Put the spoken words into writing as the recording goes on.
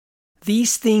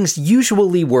These things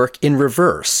usually work in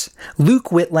reverse. Luke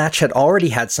Whitlatch had already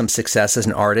had some success as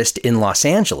an artist in Los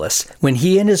Angeles when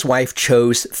he and his wife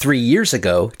chose 3 years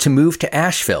ago to move to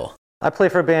Asheville. I play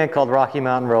for a band called Rocky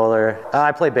Mountain Roller.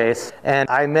 I play bass, and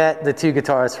I met the two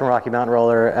guitarists from Rocky Mountain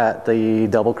Roller at the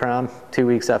Double Crown 2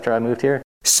 weeks after I moved here.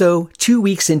 So, 2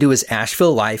 weeks into his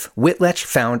Asheville life, Whitlatch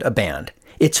found a band.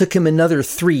 It took him another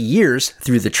 3 years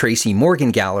through the Tracy Morgan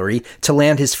Gallery to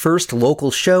land his first local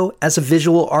show as a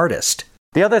visual artist.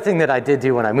 The other thing that I did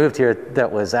do when I moved here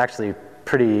that was actually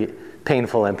pretty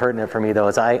painful and pertinent for me, though,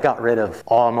 is I got rid of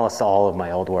almost all of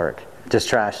my old work. Just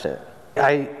trashed it.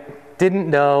 I didn't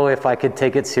know if I could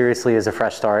take it seriously as a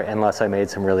fresh start unless I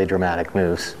made some really dramatic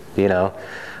moves, you know?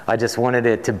 I just wanted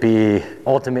it to be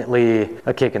ultimately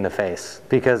a kick in the face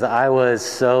because I was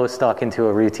so stuck into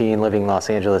a routine living in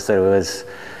Los Angeles that it was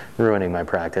ruining my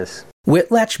practice.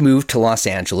 Whitlatch moved to Los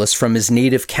Angeles from his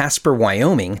native Casper,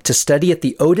 Wyoming to study at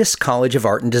the Otis College of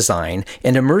Art and Design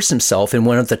and immerse himself in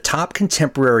one of the top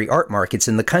contemporary art markets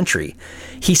in the country.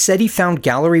 He said he found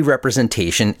gallery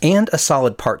representation and a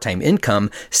solid part-time income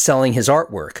selling his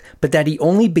artwork, but that he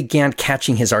only began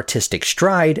catching his artistic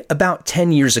stride about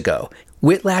 10 years ago.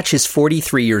 Whitlatch is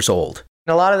 43 years old.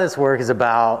 A lot of this work is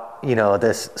about,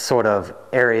 this sort of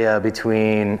area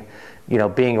between,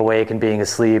 being awake and being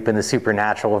asleep and the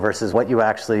supernatural versus what you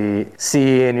actually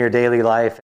see in your daily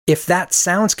life. If that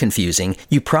sounds confusing,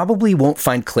 you probably won't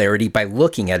find clarity by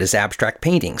looking at his abstract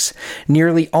paintings.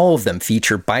 Nearly all of them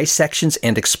feature bisections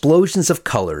and explosions of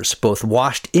colors, both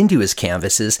washed into his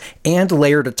canvases and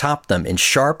layered atop them in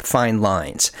sharp, fine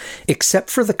lines. Except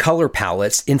for the color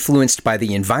palettes influenced by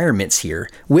the environments here,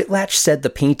 Whitlatch said the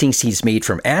paintings he's made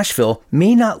from Asheville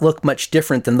may not look much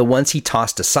different than the ones he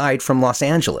tossed aside from Los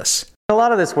Angeles. A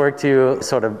lot of this work, too,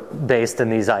 sort of based in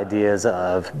these ideas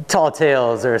of tall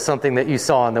tales or something that you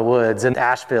saw in the woods. And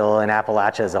Asheville and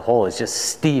Appalachia as a whole is just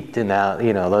steeped in that,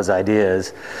 those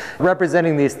ideas.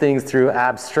 Representing these things through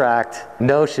abstract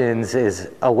notions is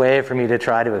a way for me to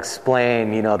try to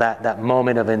explain, that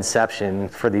moment of inception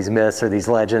for these myths or these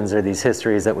legends or these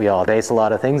histories that we all base a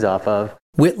lot of things off of.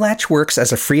 Whitlatch works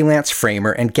as a freelance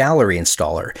framer and gallery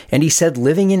installer, and he said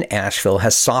living in Asheville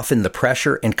has softened the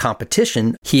pressure and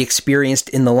competition he experienced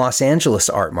in the Los Angeles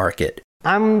art market.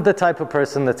 I'm the type of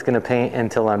person that's going to paint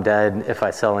until I'm dead if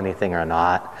I sell anything or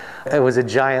not. It was a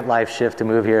giant life shift to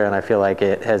move here, and I feel like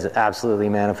it has absolutely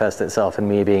manifested itself in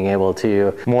me being able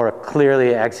to more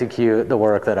clearly execute the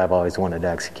work that I've always wanted to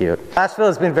execute. Asheville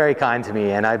has been very kind to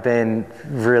me, and I've been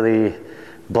really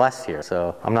blessed here,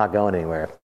 so I'm not going anywhere.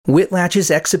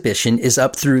 Whitlatch's exhibition is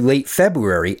up through late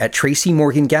February at Tracy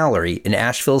Morgan Gallery in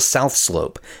Asheville's South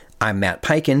Slope. I'm Matt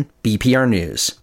Peiken, BPR News.